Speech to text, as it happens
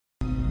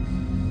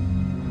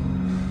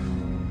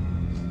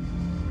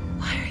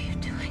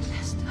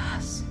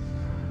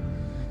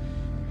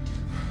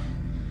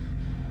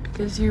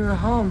because you were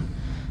home.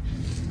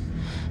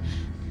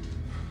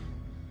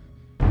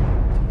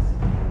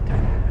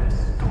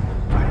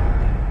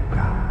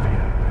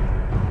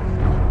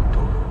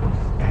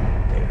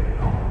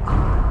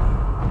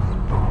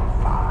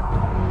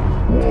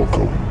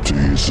 Welcome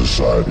to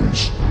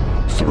E-Society's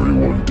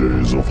 31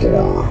 Days of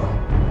Horror.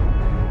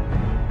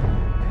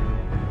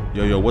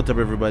 Yo, what's up,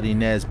 everybody?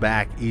 Nez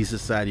back,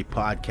 E-Society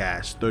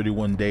Podcast,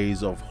 31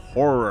 Days of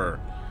Horror.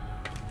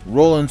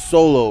 Rolling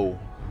solo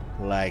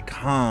like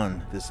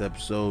Han this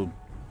episode.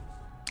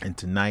 And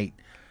tonight,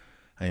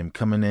 I am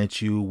coming at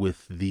you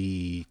with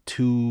the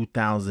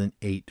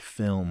 2008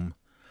 film,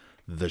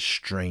 The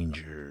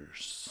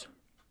Strangers.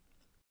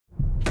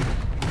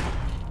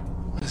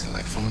 What is it,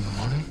 like 4 in the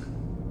morning?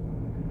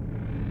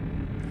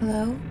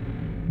 Hello?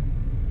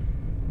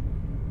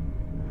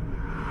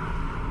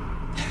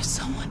 There's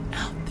someone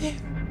out there.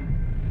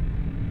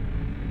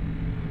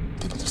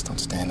 People just don't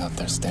stand out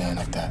there staring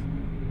like that.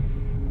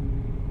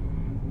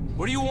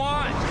 What do you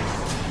want?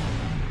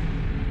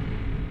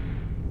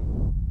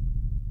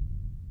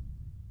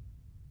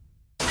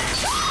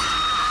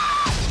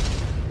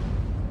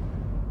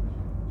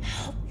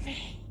 Help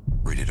me.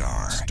 Rated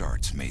R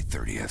starts May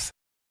 30th.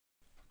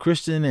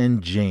 Kristen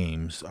and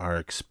James are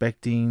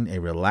expecting a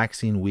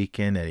relaxing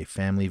weekend at a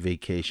family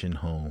vacation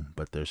home,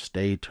 but their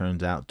stay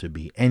turns out to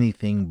be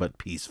anything but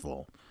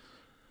peaceful.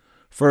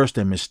 First,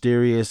 a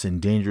mysterious and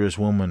dangerous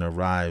woman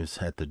arrives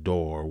at the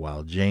door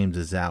while James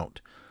is out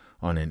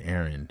on an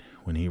errand.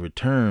 When he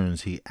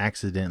returns, he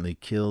accidentally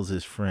kills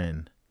his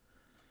friend,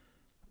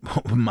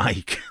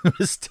 Mike,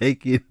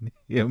 mistaking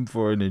him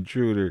for an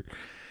intruder.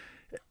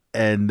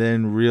 And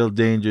then real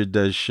danger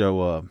does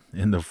show up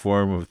in the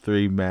form of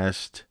 3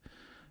 masked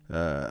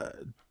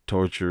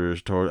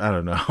torturers, I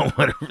don't know,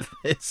 whatever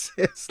this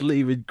is,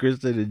 leaving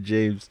Kristen and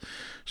James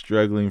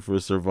struggling for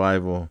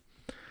survival.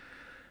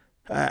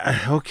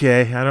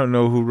 Okay, I don't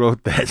know who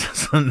wrote that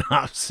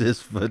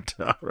synopsis, but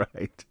all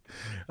right.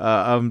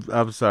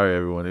 I'm sorry,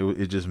 everyone.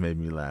 It just made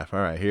me laugh.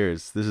 All right,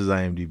 this is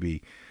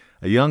IMDb.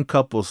 A young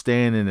couple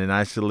staying in an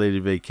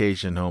isolated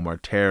vacation home are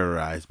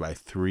terrorized by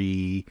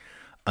 3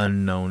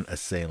 unknown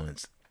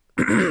assailants.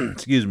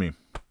 Excuse me.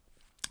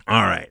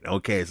 All right,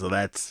 okay, so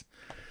that's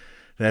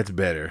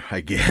better,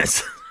 I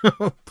guess.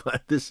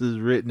 But this is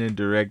written and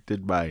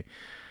directed by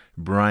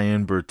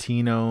Brian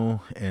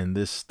Bertino, and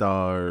this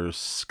stars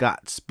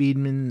Scott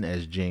Speedman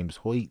as James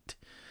Hoyt,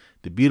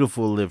 the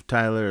beautiful Liv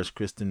Tyler as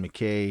Kristen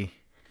McKay,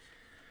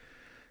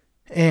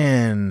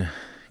 and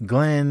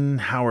Glenn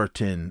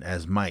Howerton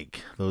as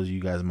Mike. Those of you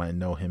guys might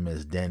know him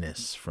as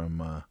Dennis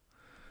from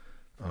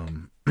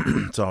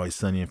It's Always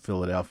Sunny in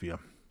Philadelphia.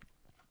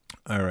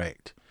 All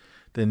right.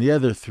 Then the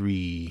other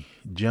 3,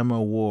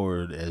 Gemma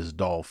Ward as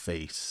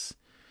Dollface,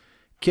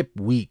 Kip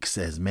Weeks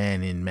as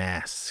Man in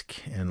Mask,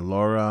 and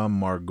Laura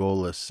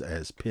Margolis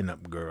as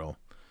Pinup Girl.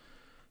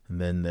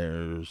 And then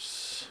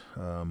there's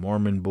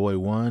Mormon Boy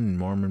 1 and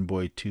Mormon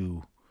Boy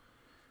 2,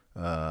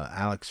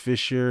 Alex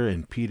Fisher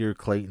and Peter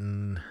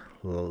Clayton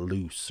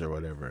Luce or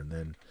whatever. And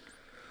then,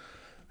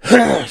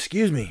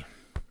 excuse me,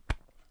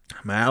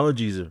 my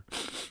allergies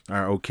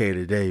are okay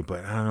today,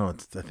 but I don't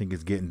know, I think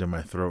it's getting to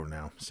my throat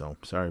now. So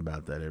sorry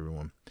about that,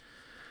 everyone.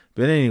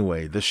 But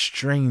anyway, The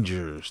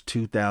Strangers,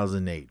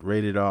 2008,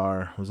 rated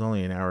R, was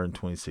only 1 hour and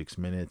 26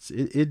 minutes.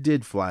 It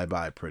did fly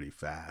by pretty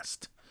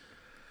fast.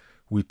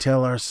 We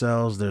tell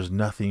ourselves there's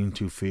nothing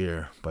to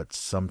fear, but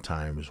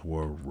sometimes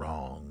we're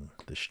wrong.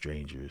 The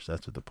Strangers,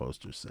 that's what the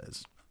poster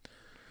says.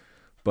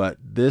 But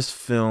this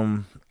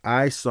film,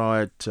 I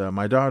saw it,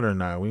 my daughter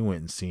and I, we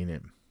went and seen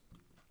it.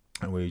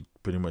 And we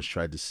pretty much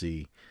tried to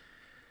see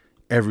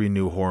every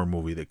new horror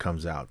movie that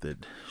comes out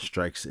that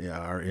strikes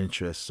our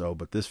interest.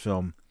 But this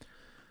film,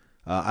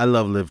 I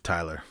love Liv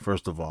Tyler,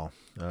 first of all.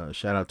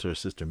 Shout out to her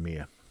sister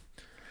Mia.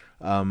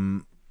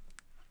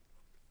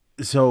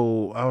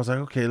 So I was like,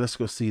 okay, let's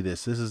go see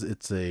this.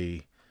 It's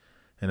an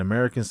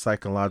American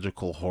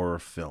psychological horror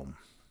film.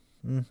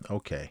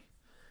 Okay.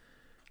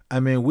 I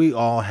mean, we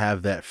all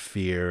have that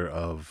fear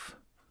of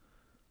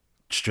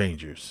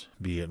strangers,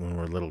 be it when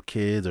we're little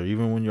kids or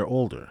even when you're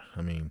older.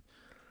 I mean,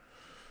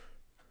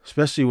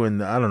 especially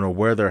when, I don't know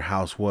where their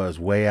house was,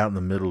 way out in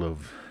the middle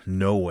of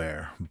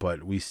nowhere,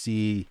 but we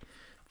see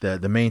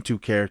the main 2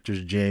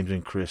 characters, James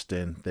and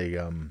Kristen. They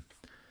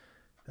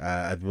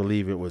I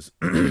believe it was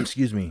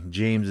excuse me,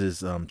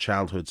 James's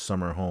childhood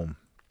summer home,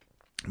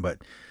 but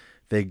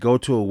they go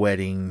to a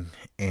wedding,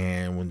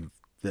 and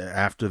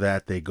after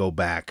that they go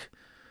back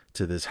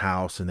to this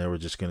house, and they were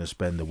just going to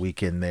spend the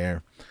weekend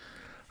there.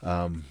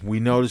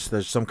 We notice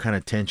there's some kind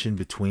of tension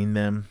between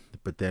them,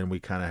 but then we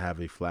kind of have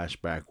a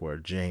flashback where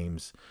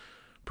James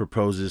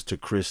proposes to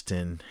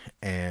Kristen,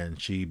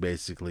 and she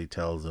basically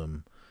tells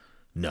him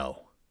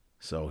no.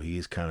 So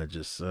he's kind of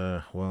just,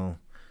 well,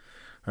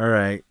 all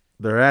right.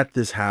 They're at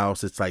this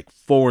house. It's like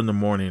 4 in the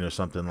morning or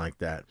something like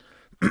that.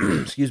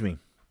 Excuse me.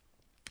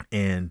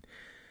 And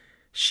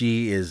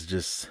she is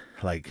just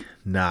like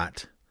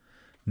not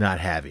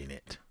having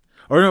it.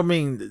 Or I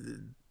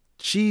mean,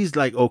 she's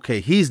like,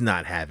 okay, he's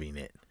not having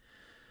it.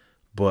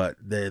 But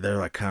they're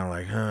like kind of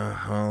like,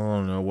 I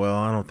don't know. Well,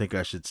 I don't think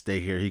I should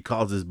stay here. He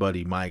calls his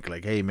buddy Mike,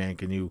 like, hey man,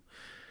 can you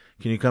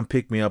come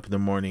pick me up in the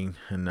morning,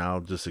 and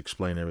I'll just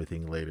explain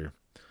everything later.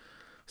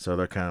 So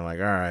they're kind of like,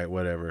 all right,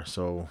 whatever.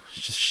 So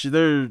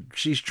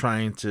she's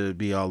trying to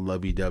be all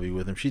lovey-dovey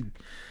with him. She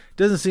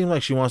doesn't seem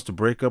like she wants to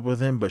break up with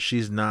him, but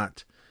she's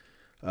not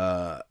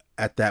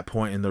at that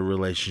point in the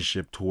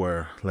relationship to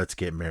where let's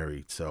get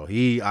married. So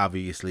he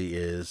obviously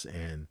is,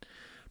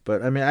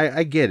 but I mean,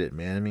 I get it,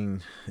 man. I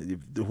mean,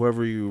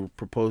 whoever you're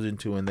proposing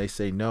to and they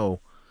say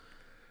no,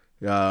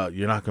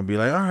 you're not gonna be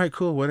like, all right,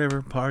 cool,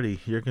 whatever, party.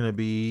 You're gonna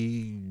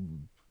be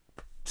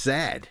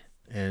sad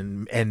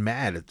and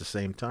mad at the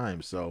same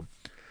time. So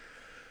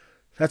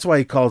that's why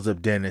he calls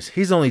up Dennis.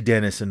 He's only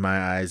Dennis in my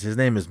eyes. His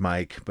name is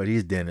Mike, but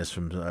he's Dennis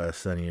from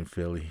Sunny in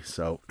Philly.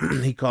 So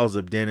he calls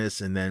up Dennis,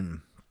 and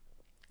then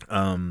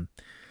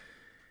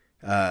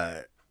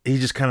he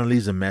just kind of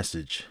leaves a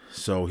message.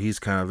 So he's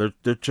kind of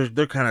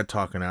they're kind of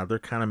talking out. They're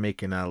kind of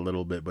making out a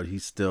little bit, but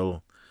he's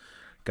still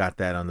got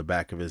that on the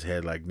back of his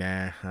head, like,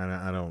 nah,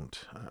 I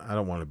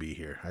don't want to be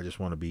here. I just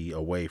want to be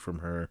away from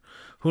her.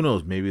 Who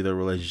knows? Maybe their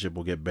relationship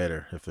will get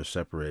better if they're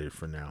separated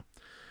for now.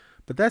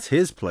 But that's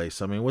his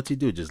place. I mean, what's he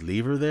do? Just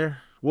leave her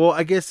there? Well,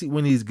 I guess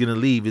when he's going to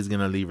leave, he's going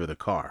to leave her the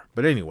car.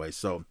 But anyway,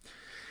 so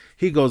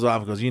he goes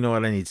off and goes, you know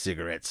what? I need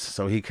cigarettes.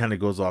 So he kind of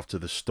goes off to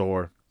the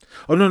store.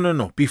 Oh,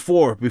 no.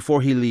 Before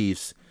he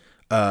leaves,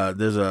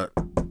 there's a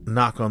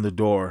knock on the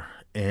door,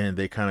 and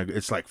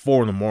it's like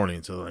 4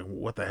 a.m. So they're like,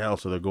 what the hell?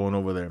 So they're going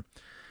over there,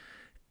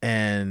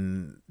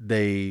 and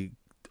they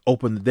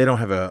don't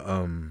have a,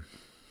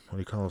 what do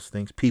you call those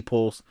things?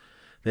 Peepholes.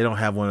 They don't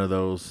have one of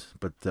those,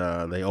 but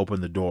they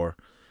open the door,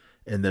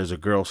 and there's a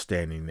girl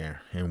standing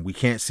there, and we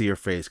can't see her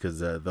face because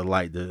the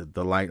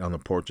light on the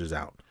porch is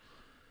out.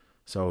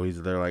 So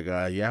they're like,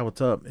 yeah,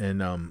 what's up?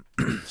 And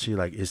she's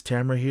like, is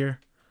Tamara here?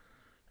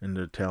 And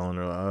they're telling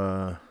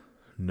her,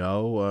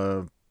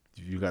 no,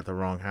 you got the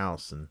wrong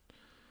house. And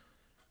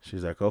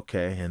she's like,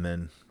 okay, and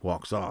then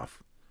walks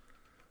off.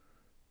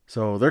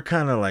 So they're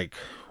kind of like,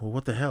 well,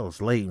 what the hell?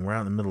 It's late and we're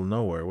out in the middle of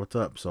nowhere. What's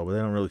up? So they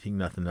don't really think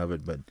nothing of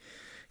it, but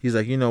he's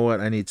like, you know what?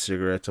 I need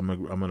cigarettes. I'm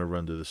gonna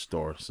run to the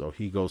store. So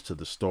he goes to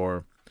the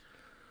store.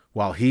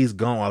 While he's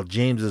gone, while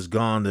James is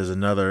gone, there's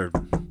another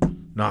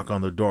knock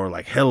on the door,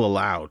 like hella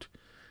loud.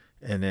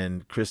 And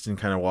then Kristen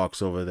kind of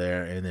walks over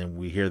there, and then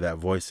we hear that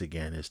voice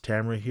again. Is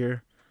Tamara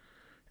here?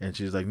 And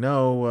she's like,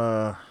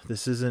 no,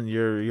 this isn't.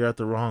 You're at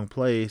the wrong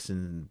place.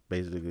 And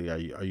basically,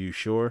 are you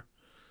sure?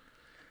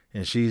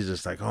 And she's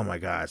just like, oh my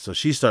God. So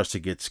she starts to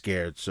get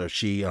scared. So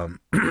she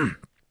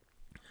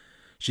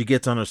she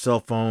gets on her cell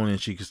phone, and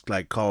she just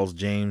like calls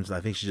James.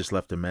 I think she just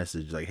left a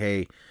message like,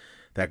 hey,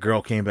 that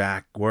girl came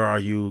back. Where are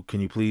you?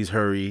 Can you please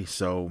hurry?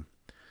 So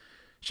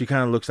she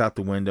kind of looks out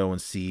the window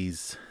and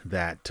sees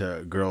that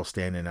girl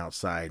standing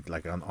outside,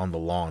 like on the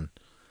lawn.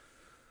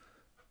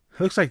 It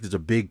looks like there's a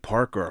big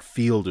park or a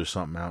field or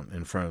something out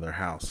in front of their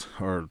house,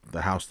 or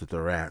the house that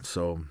they're at.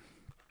 So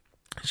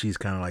she's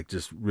kind of like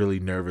just really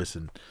nervous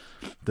and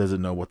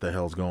doesn't know what the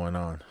hell's going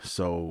on.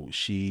 So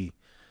she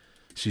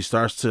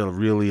starts to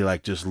really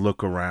like just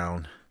look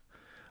around.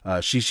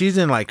 She's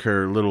in like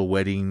her little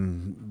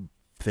wedding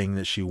thing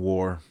that she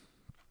wore,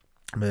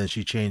 but then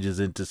she changes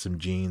into some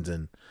jeans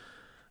and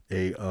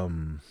a I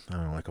don't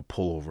know, like a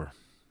pullover.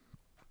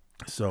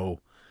 So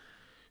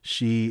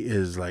she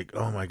is like,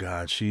 oh my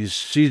God, she's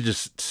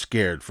just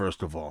scared,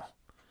 first of all.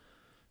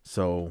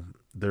 So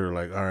they're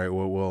like, all right,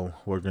 well,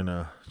 we're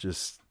gonna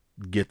just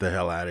get the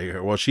hell out of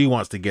here. Well, she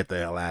wants to get the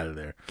hell out of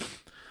there,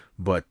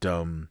 but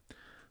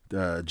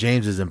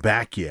James isn't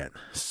back yet.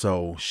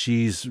 So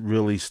she's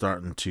really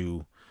starting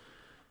to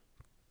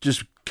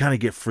just kind of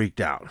get freaked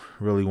out,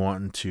 really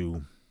wanting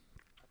to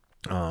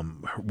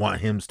want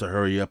him to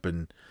hurry up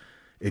and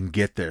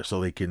get there so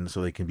they can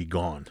be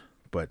gone.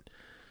 But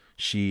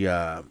she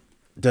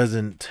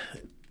doesn't.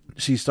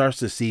 She starts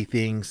to see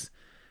things,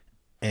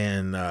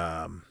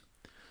 and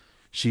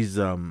she's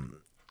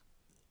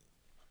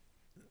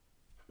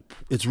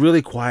it's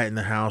really quiet in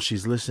the house.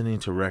 She's listening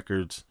to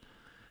records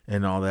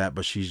and all that,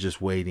 but she's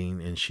just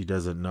waiting, and she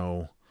doesn't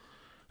know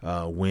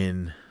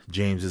when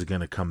James is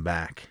gonna come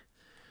back.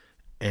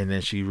 And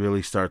then she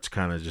really starts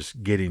kind of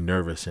just getting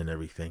nervous and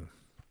everything.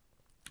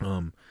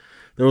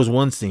 There was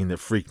one scene that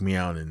freaked me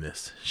out in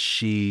this.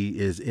 She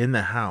is in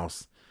the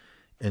house,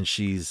 and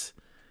she's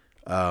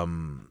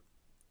in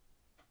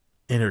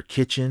her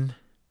kitchen,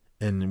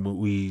 and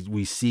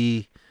we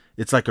see,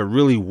 it's like a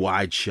really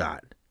wide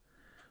shot.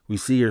 We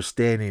see her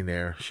standing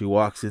there. She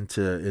walks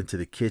into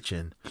the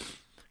kitchen,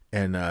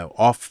 and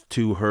off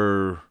to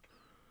her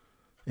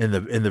in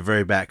the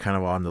very back, kind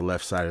of on the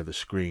left side of the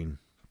screen.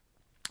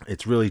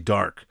 It's really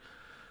dark,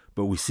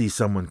 but we see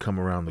someone come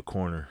around the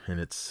corner, and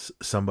it's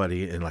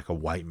somebody in like a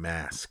white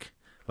mask,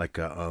 like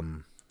a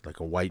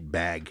white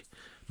bag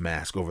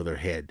mask over their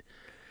head.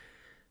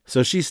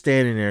 So she's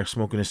standing there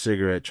smoking a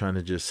cigarette, trying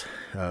to just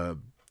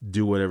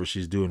do whatever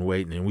she's doing,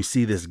 waiting. And we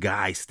see this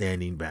guy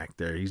standing back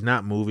there. He's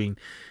not moving.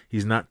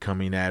 He's not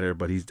coming at her,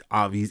 but he's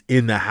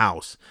in the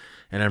house.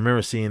 And I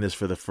remember seeing this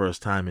for the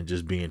first time and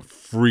just being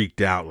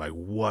freaked out, like,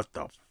 what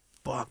the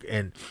fuck?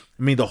 And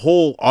I mean, the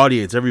whole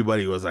audience,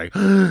 everybody was like,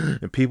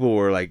 and people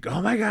were like,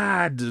 oh my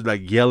God, just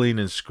like yelling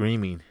and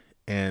screaming.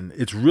 And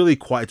it's really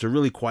quiet. It's a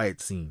really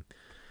quiet scene.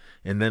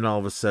 And then all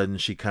of a sudden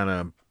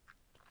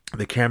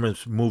the camera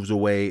moves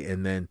away,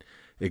 and then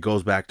it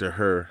goes back to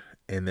her.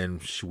 And then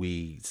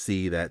we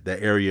see that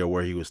the area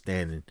where he was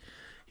standing,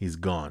 he's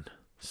gone.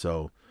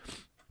 So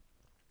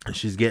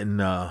she's getting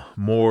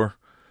more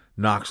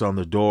knocks on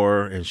the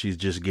door, and she's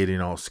just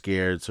getting all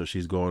scared. So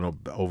she's going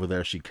over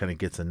there. She kind of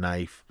gets a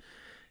knife,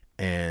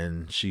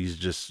 and she's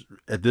just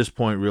at this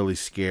point really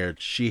scared.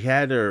 She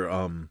had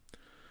her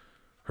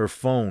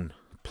phone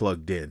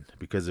plugged in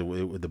because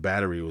the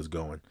battery was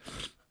going,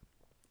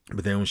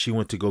 but then when she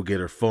went to go get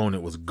her phone,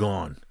 it was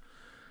gone.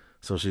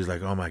 So she's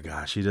like, oh my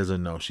gosh, she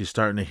doesn't know. She's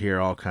starting to hear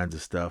all kinds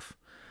of stuff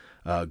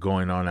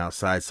going on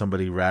outside.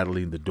 Somebody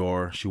rattling the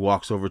door. She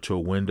walks over to a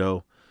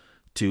window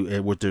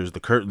the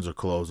curtains are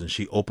closed, and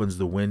she opens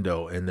the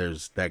window, and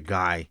there's that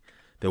guy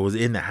that was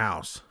in the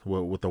house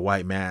with the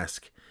white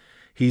mask.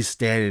 He's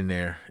standing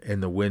there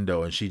in the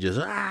window, and she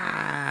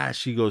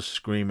she goes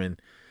screaming,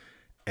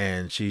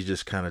 and she's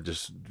just kind of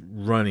just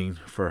running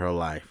for her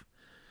life.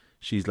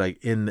 She's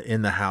like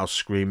in the house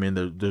screaming.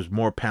 There's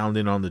more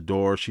pounding on the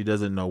door. She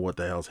doesn't know what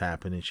the hell's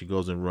happening. She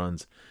goes and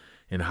runs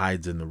and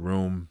hides in the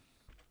room.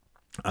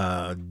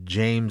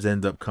 James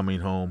ends up coming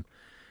home,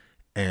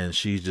 and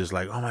she's just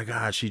like, oh my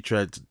God. She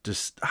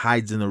just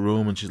hides in the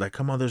room, and she's like,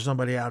 come on, there's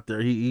somebody out there.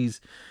 He's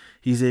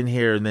in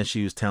here. And then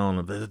she was telling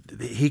him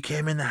that he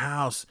came in the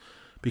house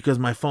because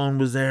my phone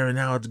was there and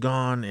now it's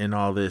gone and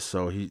all this.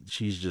 So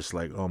she's just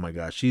like, oh my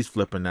God, she's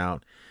flipping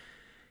out.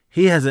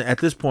 At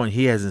this point,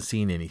 he hasn't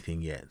seen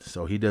anything yet.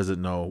 So he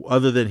doesn't know,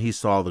 other than he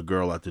saw the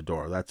girl at the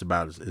door. That's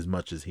about as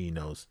much as he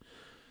knows.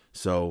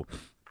 So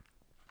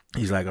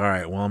he's like, all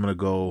right, well, I'm going to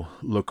go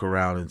look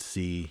around and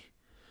see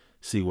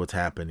what's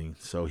happening.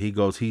 So he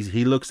goes,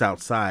 he looks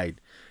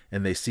outside,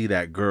 and they see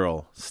that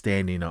girl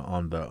standing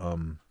on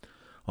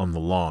the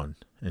lawn.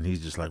 And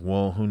he's just like,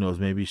 well, who knows?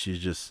 Maybe she's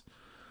just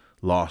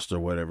lost or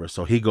whatever.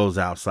 So he goes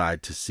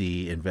outside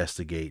to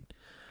investigate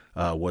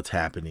what's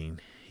happening.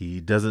 He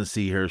doesn't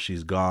see her.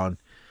 She's gone.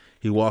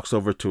 He walks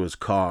over to his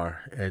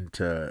car, and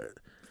I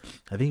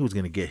think he was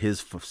going to get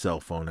his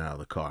cell phone out of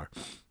the car.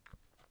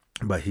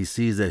 But he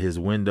sees that his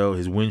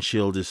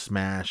windshield is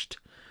smashed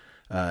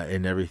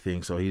and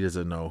everything. So he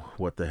doesn't know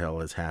what the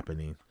hell is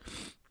happening.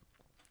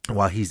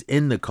 While he's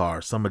in the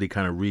car, somebody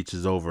kind of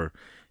reaches over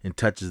and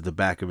touches the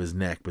back of his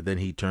neck. But then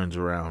he turns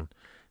around,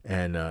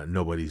 and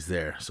nobody's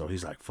there. So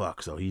he's like,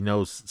 fuck. So he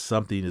knows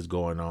something is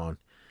going on.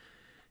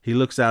 He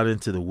looks out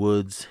into the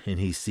woods, and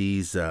he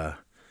sees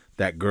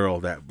that girl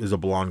that is a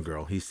blonde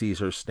girl. He sees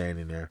her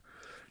standing there,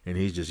 and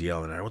he's just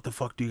yelling at her, what the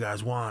fuck do you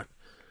guys want?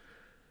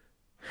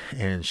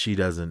 And she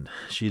doesn't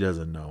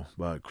know.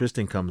 But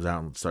Kristen comes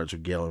out and starts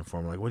yelling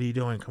for him, like, what are you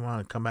doing? Come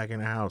on, come back in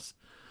the house.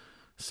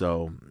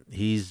 So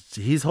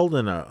he's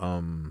holding I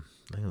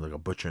think like a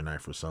butcher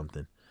knife or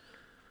something.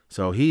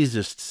 So he's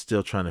just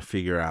still trying to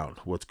figure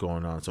out what's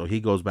going on. So he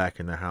goes back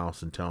in the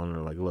house and telling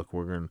her, like, look,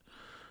 we're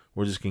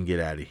just gonna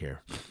get out of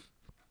here.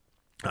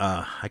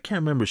 I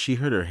can't remember. She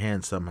hurt her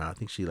hand somehow. I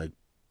think she like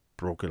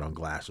broke it on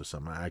glass or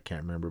something. I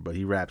can't remember, but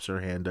he wraps her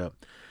hand up,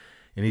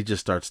 and he just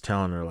starts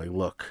telling her, like,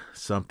 look,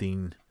 I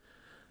don't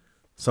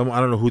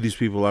know who these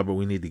people are, but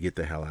we need to get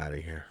the hell out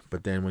of here.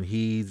 But then when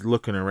he's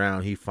looking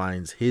around, he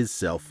finds his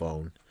cell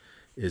phone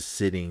is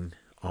sitting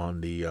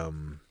on the, I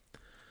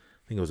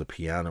think it was a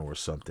piano or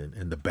something,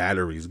 and the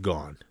battery's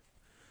gone,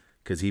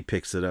 because he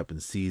picks it up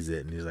and sees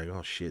it, and he's like,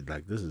 oh shit,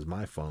 like, this is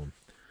my phone.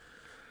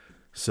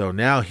 So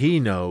now he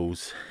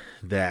knows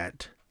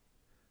that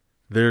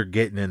they're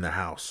getting in the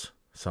house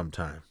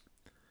sometime.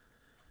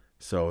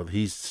 So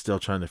he's still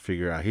trying to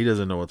figure out. He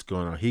doesn't know what's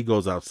going on. He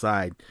goes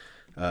outside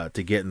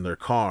to get in their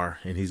car,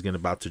 and he's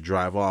about to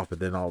drive off. But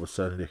then all of a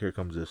sudden, here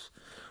comes this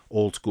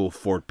old school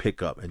Ford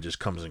pickup and just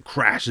comes and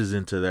crashes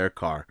into their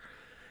car.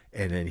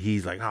 And then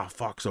he's like, oh,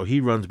 fuck. So he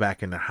runs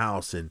back in the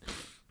house, and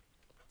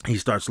he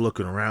starts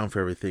looking around for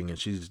everything.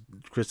 And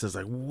Kristen's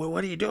like,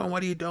 what are you doing?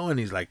 What are you doing?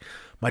 He's like,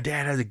 my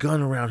dad has a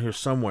gun around here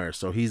somewhere.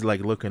 So he's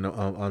like looking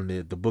on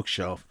the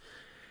bookshelf,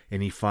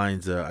 and he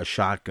finds a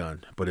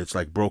shotgun, but it's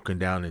like broken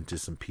down into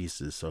some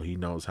pieces. So he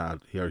knows how,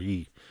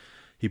 he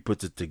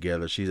puts it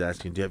together. She's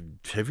asking,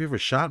 have you ever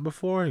shot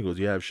before? And he goes,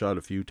 yeah, I've shot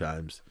a few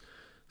times.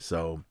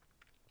 So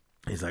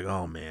he's like,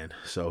 oh man.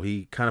 So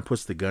he kind of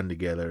puts the gun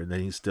together, and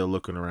then he's still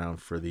looking around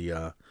for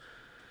the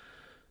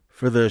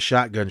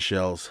shotgun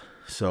shells.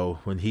 So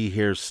when he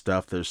hears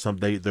stuff, there's some,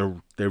 they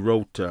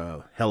wrote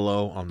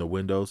hello on the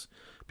windows,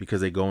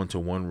 because they go into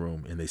one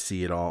room and they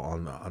see it all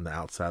on the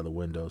outside of the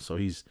window. So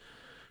he's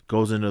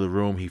goes into the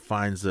room. He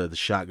finds the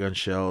shotgun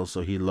shells.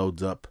 So he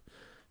loads up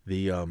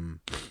the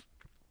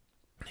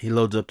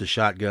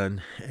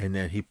shotgun, and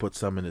then he puts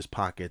some in his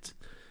pockets,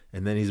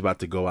 and then he's about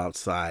to go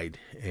outside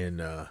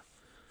and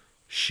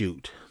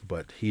shoot.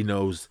 But he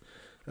knows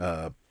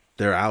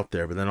they're out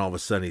there, but then all of a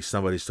sudden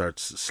somebody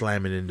starts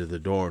slamming into the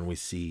door, and we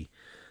see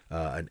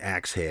an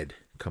axe head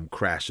come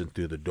crashing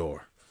through the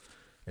door.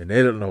 And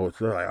they don't know.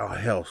 They're like, oh,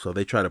 hell. So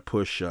they try to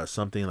push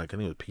something, like I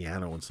think it was a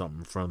piano and something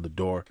in front of the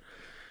door.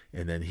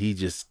 And then he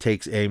just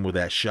takes aim with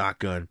that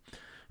shotgun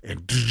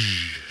and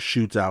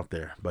shoots out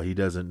there. But he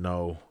doesn't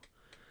know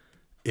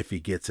if he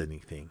gets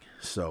anything.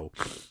 So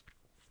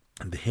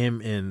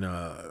him and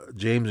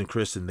James and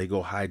Kristen, they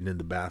go hiding in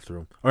the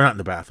bathroom. Or not in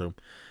the bathroom,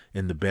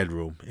 in the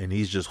bedroom. And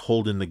he's just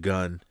holding the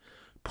gun,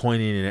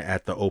 pointing it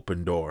at the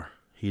open door.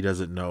 He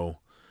doesn't know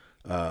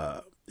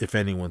if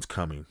anyone's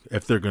coming,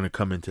 if they're going to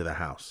come into the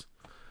house.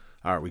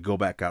 All right, we go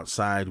back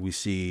outside. We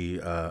see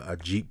a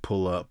Jeep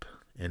pull up,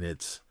 and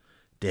it's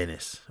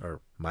Dennis,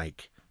 or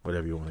Mike,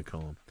 whatever you want to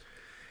call him.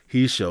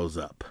 He shows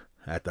up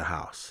at the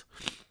house,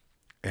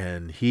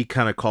 and he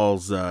kind of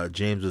calls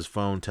James's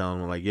phone,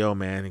 telling him, like, yo,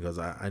 man, he goes,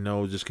 I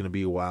know it's just going to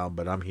be a while,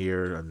 but I'm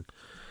here, and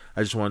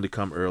I just wanted to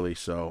come early,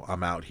 so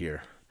I'm out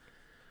here.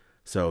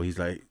 So he's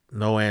like,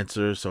 no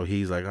answer. So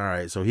he's like, all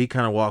right. So he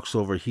kind of walks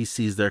over. He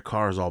sees their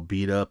cars all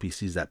beat up. He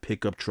sees that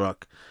pickup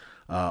truck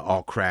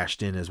all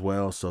crashed in as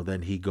well. So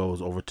then he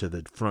goes over to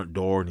the front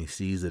door and he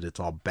sees that it's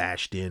all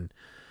bashed in.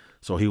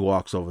 So he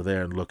walks over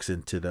there and looks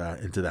into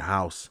the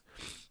house,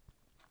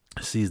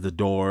 sees the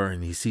door,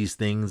 and he sees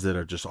things that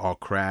are just all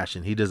crashed,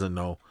 and he doesn't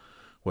know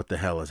what the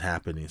hell is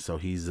happening. So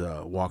he's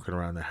walking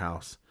around the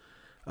house.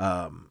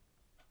 I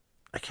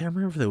can't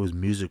remember if there was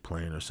music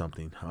playing or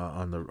something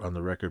on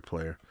the record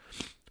player.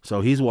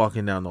 So he's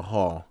walking down the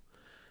hall.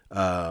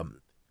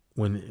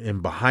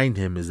 And behind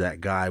him is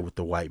that guy with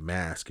the white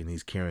mask, and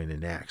he's carrying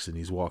an axe, and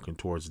he's walking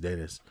towards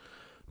Dennis.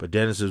 But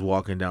Dennis is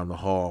walking down the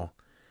hall,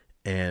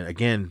 and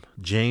again,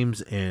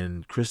 James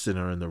and Kristen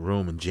are in the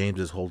room, and James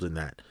is holding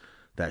that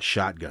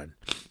shotgun.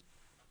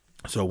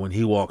 So when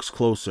he walks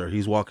closer,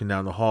 he's walking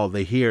down the hall.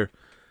 They hear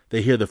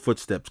the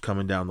footsteps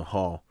coming down the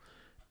hall,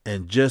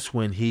 and just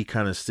when he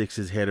kind of sticks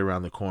his head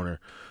around the corner,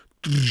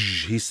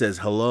 he says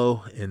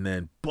hello, and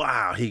then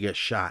wow, he gets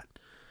shot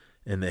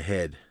in the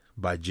head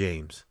by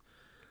James.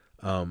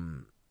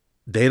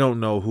 They don't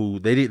know who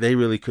they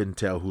really couldn't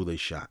tell who they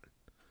shot,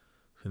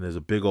 and there's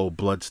a big old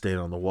blood stain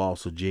on the wall.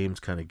 So James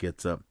kind of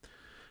gets up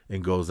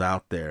and goes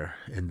out there,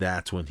 and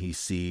that's when he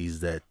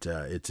sees that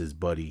it's his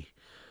buddy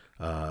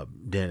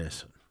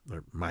Dennis,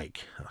 or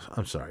Mike.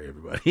 I'm sorry,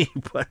 everybody,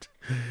 but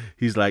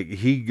he's like,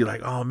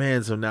 oh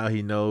man. So now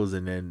he knows.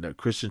 And then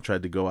Christian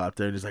tried to go out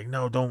there, and he's like,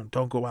 no, don't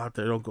go out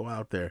there, don't go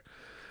out there.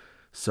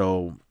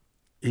 So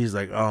he's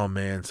like, oh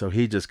man. So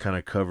he just kind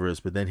of covers,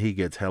 but then he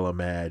gets hella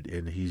mad,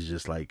 and he's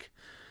just like,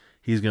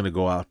 he's gonna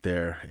go out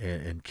there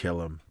and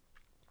kill him.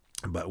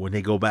 But when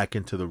they go back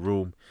into the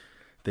room,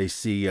 they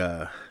see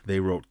they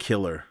wrote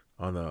 "killer"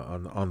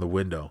 on the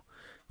window.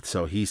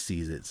 So he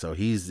sees it. So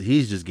he's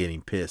just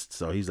getting pissed.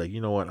 So he's like,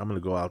 you know what? I'm gonna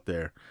go out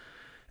there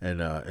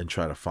and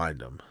try to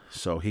find him.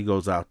 So he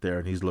goes out there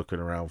and he's looking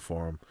around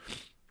for him.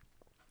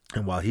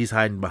 And while he's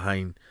hiding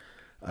behind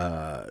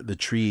the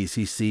trees,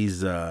 he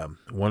sees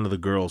one of the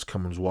girls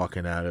comes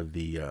walking out of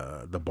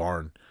the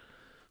barn.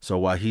 So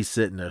while he's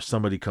sitting there,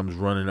 somebody comes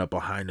running up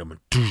behind him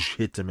and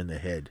hits him in the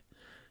head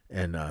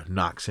and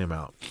knocks him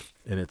out.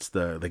 And it's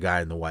the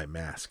guy in the white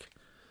mask.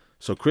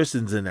 So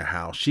Kristen's in the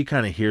house. She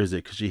kind of hears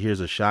it because she hears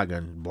a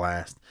shotgun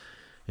blast,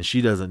 and she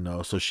doesn't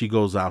know. So she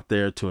goes out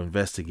there to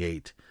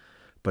investigate.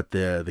 But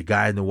the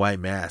guy in the white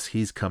mask,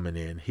 he's coming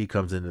in. He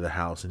comes into the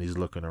house and he's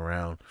looking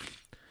around.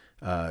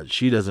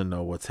 She doesn't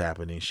know what's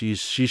happening.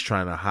 She's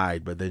trying to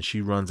hide, but then she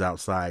runs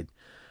outside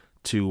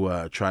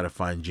to try to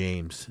find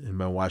James. And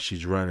while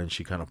she's running,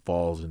 she kind of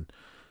falls, and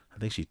I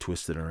think she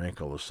twisted her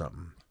ankle or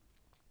something.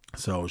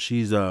 So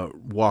she's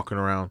walking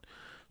around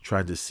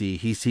trying to see.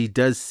 He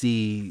does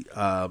see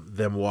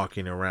them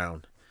walking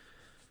around.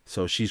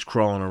 So she's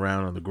crawling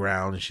around on the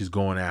ground and she's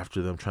going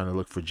after them, trying to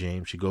look for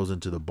James. She goes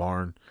into the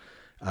barn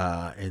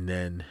and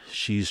then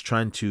she's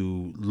trying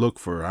to look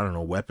for, I don't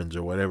know, weapons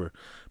or whatever.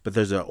 But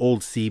there's an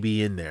old CB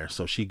in there.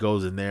 So she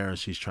goes in there and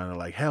she's trying to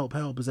like, help,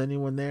 is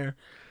anyone there?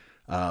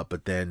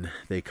 But then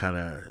I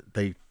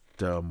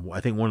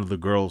think one of the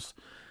girls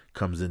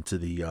comes into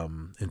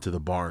the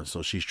barn.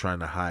 So she's trying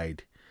to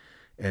hide.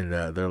 And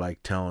they're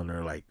like telling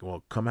her like,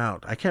 well, come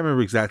out. I can't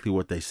remember exactly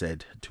what they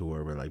said to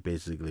her, but like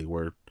basically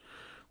we're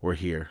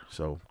here,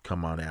 so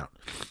come on out.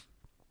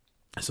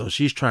 So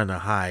she's trying to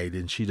hide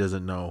and she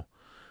doesn't know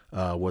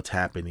what's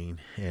happening.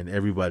 And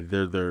everybody,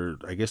 they're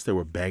I guess they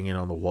were banging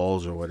on the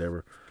walls or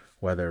whatever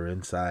while they're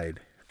inside.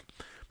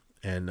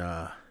 And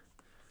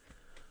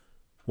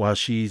while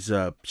she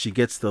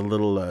gets the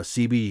little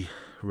CB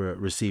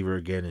receiver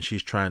again, and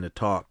she's trying to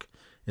talk,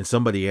 and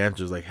somebody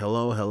answers like,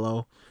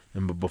 hello.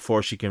 And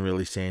before she can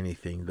really say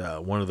anything,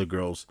 one of the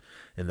girls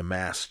in the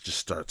mask just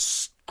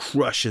starts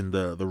crushing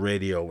the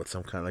radio with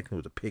some kind of, like it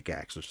was a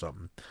pickaxe or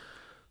something.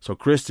 So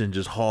Kristen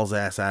just hauls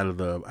ass out of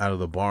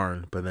the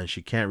barn, but then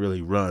she can't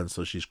really run,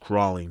 so she's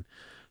crawling,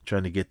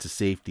 trying to get to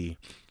safety.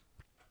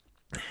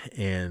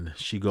 And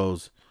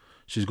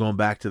she's going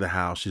back to the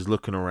house. She's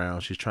looking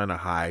around. She's trying to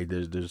hide.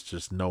 There's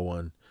just no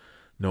one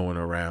no one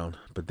around.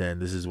 But then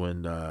this is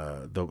when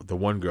the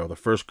one girl, the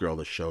first girl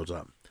that shows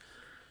up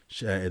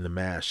in the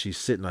mask, she's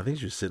sitting, I think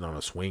she was sitting on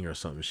a swing or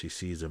something. She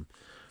sees him.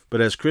 But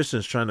as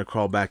Kristen's trying to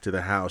crawl back to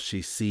the house,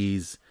 she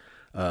sees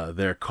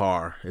their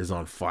car is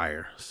on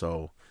fire.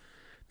 So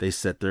they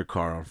set their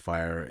car on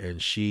fire,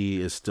 and she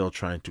is still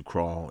trying to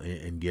crawl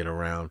and get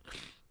around.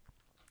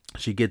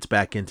 She gets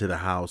back into the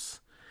house,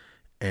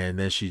 and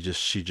then she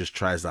just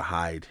tries to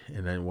hide.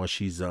 And then once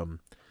she's I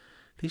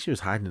think she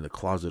was hiding in the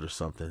closet or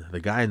something. The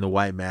guy in the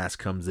white mask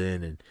comes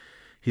in, and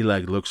he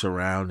like looks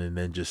around and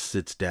then just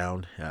sits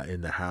down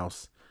in the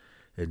house,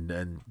 and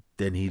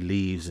then he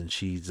leaves, and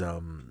she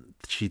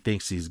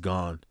thinks he's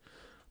gone,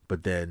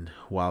 but then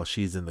while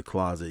she's in the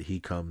closet, he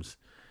comes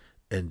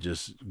and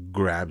just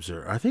grabs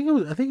her. I think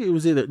it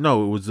was either,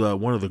 no, it was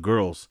one of the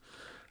girls.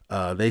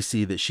 They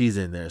see that she's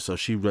in there, so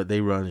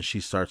they run, and she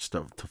starts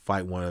to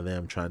fight one of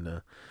them,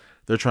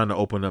 they're trying to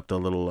open up the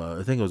little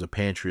I think it was a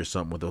pantry or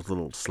something with those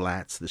little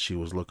slats that she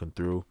was looking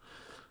through.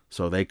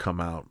 So they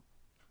come out,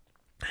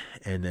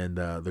 and then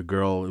the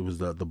girl, it was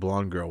the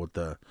blonde girl with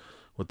the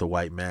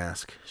white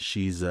mask.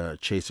 She's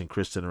chasing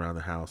Kristen around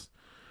the house.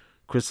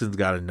 Kristen's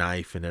got a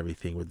knife and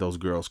everything, but those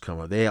girls come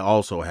up. They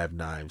also have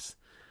knives,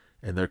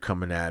 and they're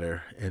coming at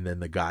her. And then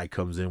the guy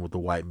comes in with the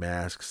white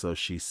mask, so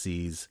she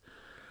sees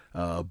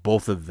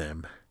both of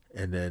them.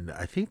 And then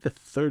I think the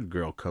third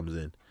girl comes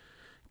in,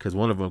 because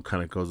one of them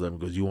kind of goes up and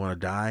goes, "You want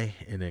to die?"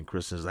 And then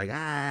Kristen's like,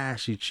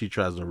 she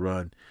tries to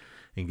run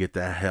and get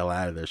the hell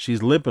out of there.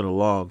 She's limping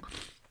along.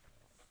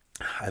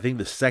 I think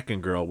the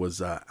second girl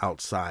was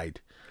outside.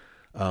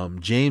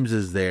 James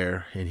is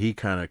there, and he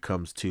kind of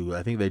comes to.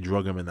 I think they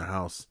drug him in the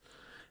house,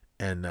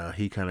 and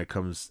he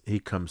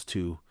comes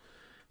to.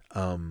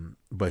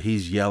 But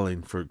he's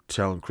yelling for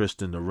telling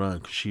Kristen to run,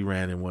 because she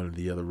ran in one of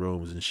the other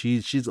rooms, and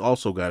she's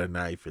also got a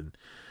knife, and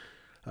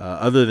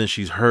other than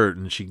she's hurt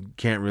and she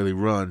can't really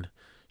run,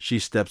 she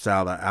steps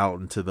out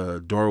into the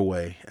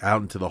doorway,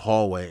 out into the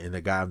hallway, and the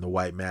guy in the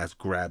white mask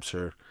grabs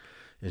her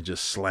and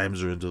just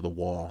slams her into the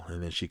wall,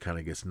 and then she kind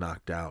of gets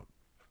knocked out.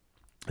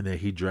 And then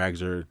he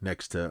drags her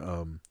next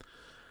to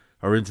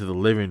or into the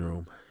living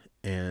room,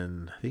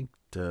 and I think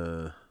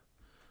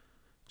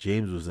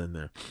James was in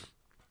there.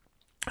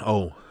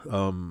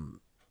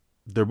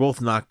 They're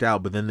both knocked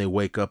out, but then they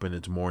wake up and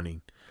it's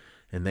morning,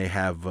 and they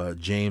have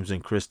James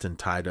and Kristen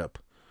tied up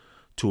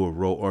to a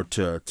row, or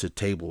to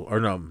table, or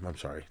no, I'm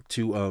sorry,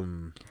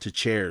 to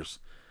chairs.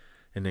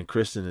 And then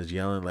Kristen is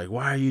yelling like,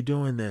 "Why are you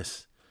doing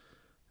this?"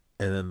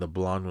 And then the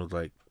blonde was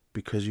like,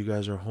 "Because you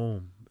guys are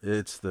home."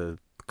 It's the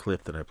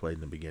clip that I played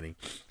in the beginning.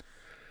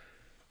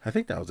 I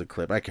think that was a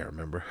clip. I can't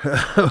remember.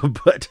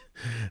 But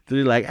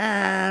they're like,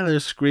 they're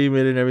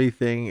screaming and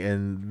everything,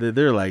 and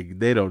they're like,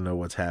 they don't know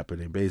what's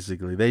happening.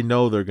 Basically, they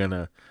know they're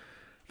gonna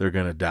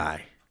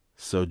die.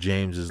 So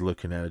James is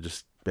looking at her,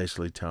 just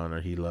basically telling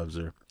her he loves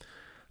her.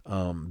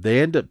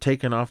 They end up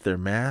taking off their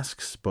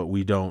masks, but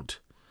we don't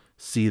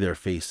see their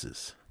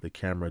faces. The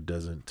camera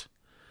doesn't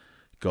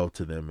go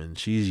to them, and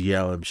she's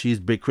yelling.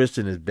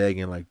 Kristen is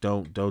begging, like,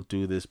 don't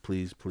do this,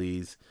 please,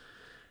 please.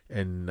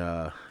 And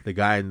the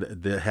guy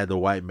that had the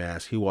white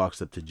mask, he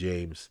walks up to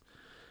James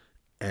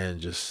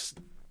and just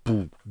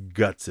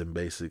guts him,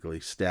 basically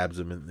stabs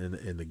him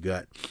in the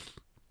gut.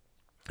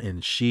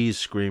 And she's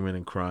screaming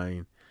and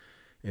crying,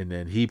 and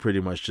then he pretty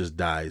much just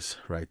dies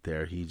right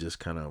there. He just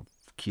kind of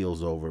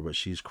keels over, but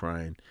she's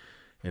crying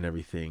and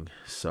everything.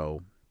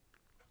 So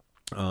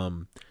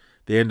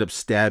they end up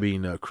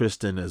stabbing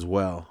Kristen as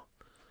well,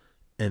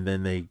 and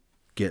then they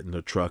get in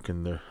the truck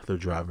and they're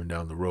driving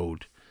down the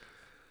road.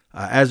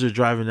 As they're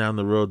driving down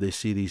the road, they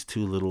see these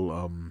two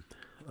little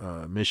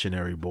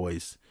missionary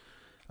boys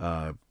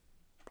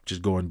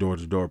just going door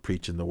to door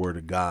preaching the word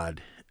of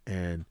God.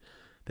 And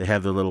they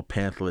have their little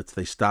pamphlets.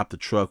 They stop the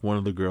truck. One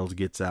of the girls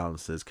gets out and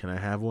says, "Can I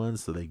have one?"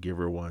 So they give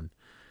her one.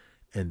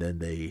 And then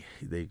they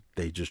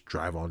just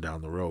drive on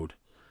down the road.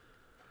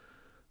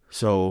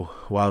 So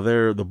while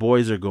the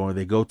boys are going,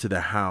 they go to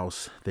the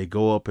house. They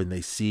go up and they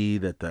see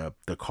that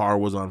the car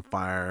was on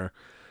fire.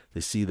 They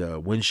see the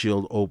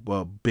windshield,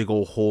 big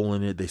old hole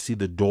in it. They see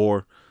the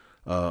door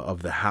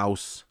of the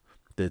house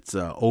that's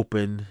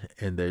open,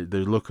 and they're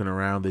looking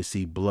around. They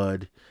see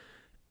blood,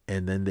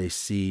 and then they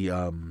see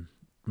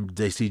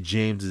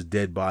James's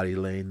dead body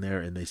laying there,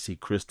 and they see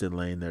Kristen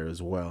laying there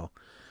as well.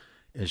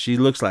 And she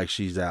looks like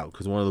she's out,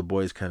 because one of the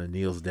boys kind of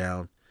kneels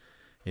down,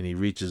 and he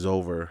reaches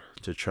over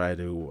to try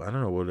to, I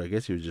don't know what, I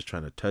guess he was just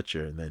trying to touch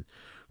her, and then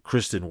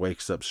Kristen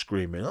wakes up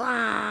screaming,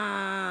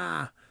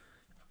 "Ah!"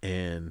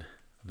 And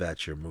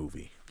that's your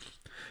movie.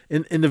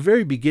 In the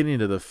very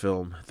beginning of the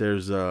film,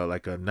 there's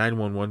like a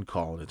 911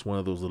 call, and it's one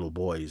of those little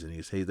boys, and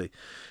he's like,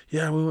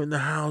 "Yeah, we went in the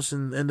house,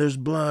 and there's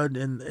blood,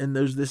 and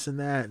there's this and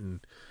that,"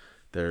 and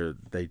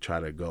they try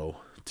to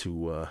go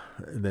to,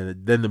 and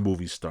then the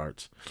movie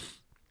starts.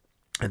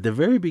 At the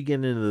very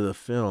beginning of the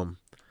film,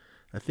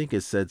 I think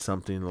it said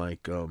something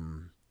like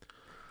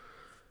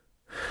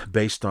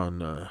based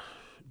on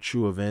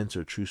true events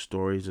or true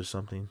stories or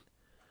something.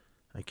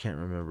 I can't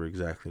remember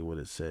exactly what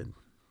it said.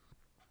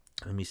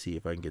 Let me see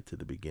if I can get to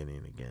the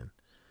beginning again.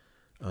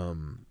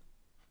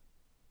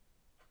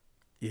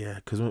 Yeah,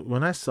 because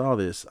when I saw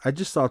this, I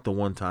just saw it the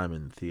one time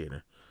in the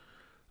theater.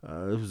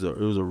 It was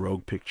a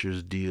Rogue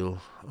Pictures deal.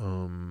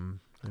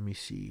 Let me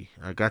see.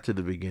 I got to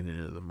the beginning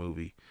of the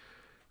movie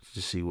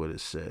to see what it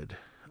said.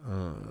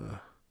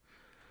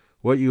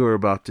 What you are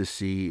about to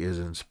see is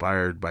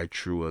inspired by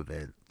true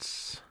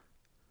events.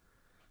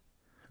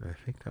 And I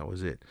think that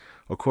was it.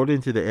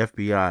 According to the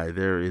FBI,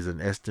 there is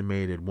an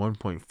estimated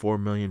 1.4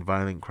 million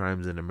violent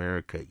crimes in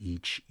America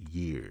each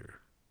year.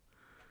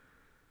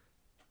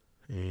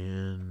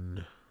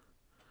 And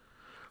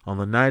on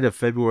the night of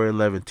February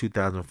 11,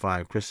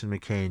 2005, Kristen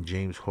McKay and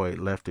James Hoyt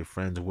left a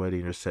friend's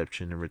wedding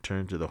reception and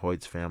returned to the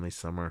Hoyt's family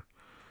summer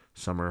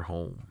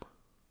home.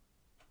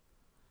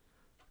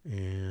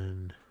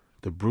 And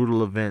the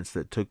brutal events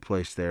that took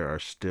place there are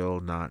still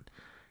not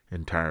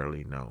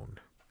entirely known.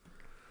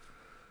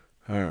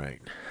 All right.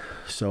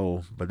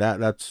 So, but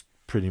that's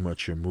pretty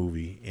much your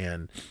movie.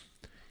 And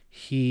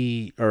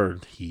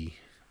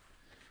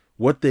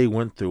what they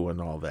went through and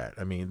all that.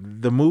 I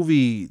mean, the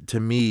movie to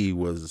me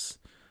was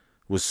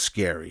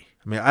scary.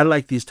 I mean, I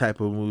like these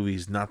type of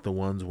movies, not the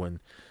ones when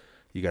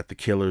you got the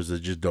killers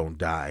that just don't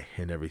die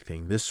and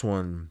everything. This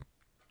one,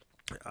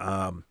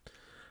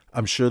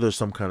 I'm sure there's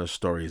some kind of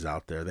stories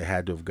out there. They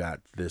had to have got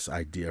this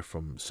idea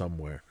from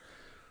somewhere.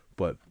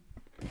 But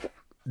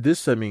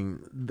this, I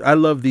mean, I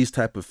love these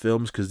type of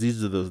films because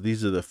these are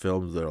the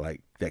films that are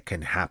like that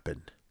can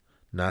happen,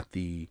 not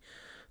the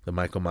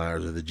Michael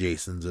Myers or the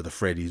Jasons or the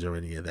Freddys or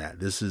any of that.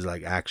 This is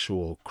like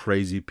actual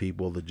crazy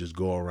people that just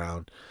go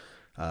around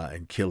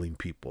and killing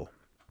people.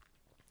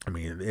 I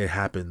mean, it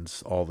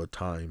happens all the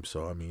time.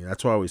 So, I mean,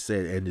 that's why I always say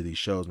at the end of these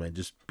shows, man,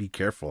 just be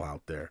careful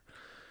out there.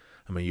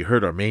 I mean, you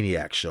heard our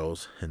Maniac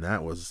shows, and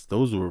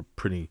those were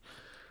pretty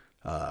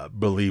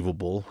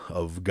believable,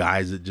 of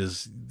guys that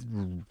just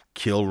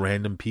kill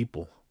random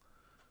people.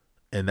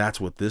 And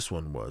that's what this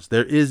one was.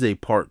 There is a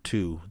part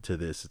 2 to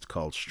this. It's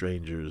called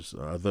Strangers,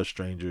 The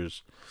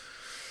Strangers.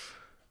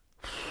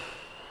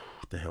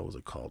 What the hell was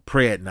it called?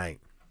 Pray at Night.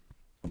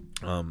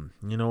 You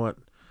know what?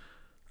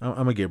 I'm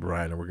going to get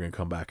Brian and we're going to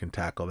come back and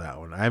tackle that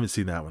one. I haven't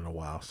seen that one in a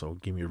while, so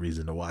give me a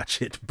reason to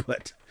watch it.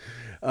 But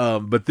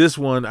this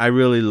one, I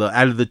really love.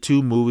 Out of the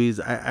 2 movies,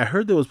 I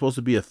heard there was supposed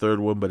to be a third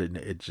one, but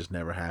it just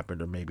never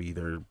happened, or maybe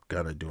they're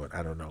going to do it.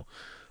 I don't know.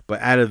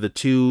 But out of the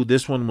 2,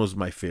 this one was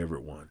my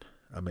favorite one.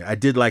 I mean, I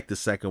did like the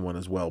second one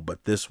as well,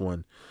 but this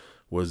one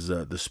was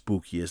the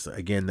spookiest.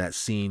 Again, that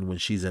scene when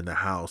she's in the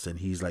house and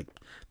he's like,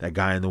 that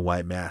guy in the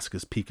white mask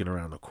is peeking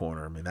around the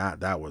corner. I mean,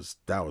 that was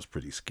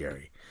pretty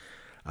scary.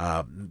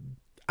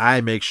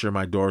 I make sure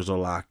my doors are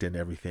locked and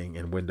everything,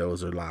 and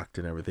windows are locked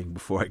and everything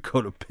before I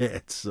go to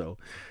bed. So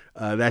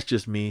that's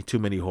just me. Too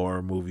many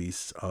horror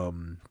movies.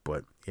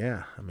 But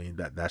yeah, I mean,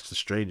 that's The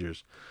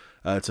Strangers.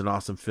 It's an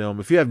awesome film.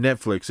 If you have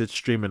Netflix, it's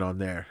streaming on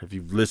there. If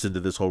you've listened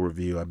to this whole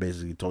review, I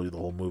basically told you the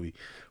whole movie.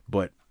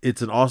 But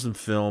it's an awesome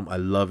film. I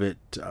love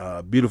it.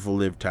 Beautiful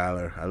Liv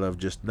Tyler. I love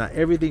just not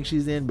everything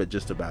she's in, but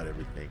just about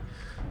everything.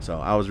 So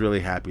I was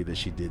really happy that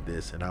she did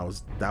this, and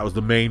that was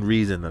the main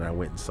reason that I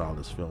went and saw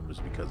this film,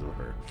 was because of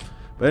her.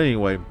 But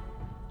anyway,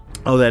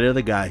 that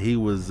other guy, he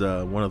was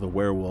one of the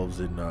werewolves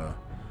in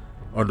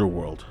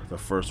Underworld, the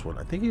first one.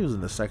 I think he was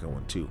in the second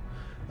one too.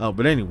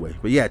 But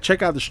yeah,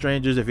 check out The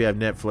Strangers if you have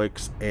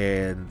Netflix.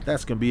 And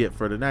that's going to be it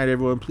for tonight,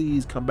 everyone.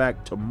 Please come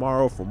back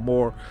tomorrow for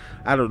more.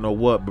 I don't know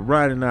what, but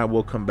Brian and I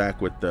will come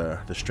back with the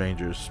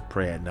Strangers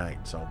Pray at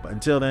Night. So, but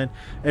until then,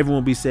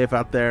 everyone be safe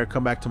out there.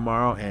 Come back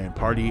tomorrow and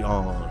party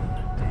on.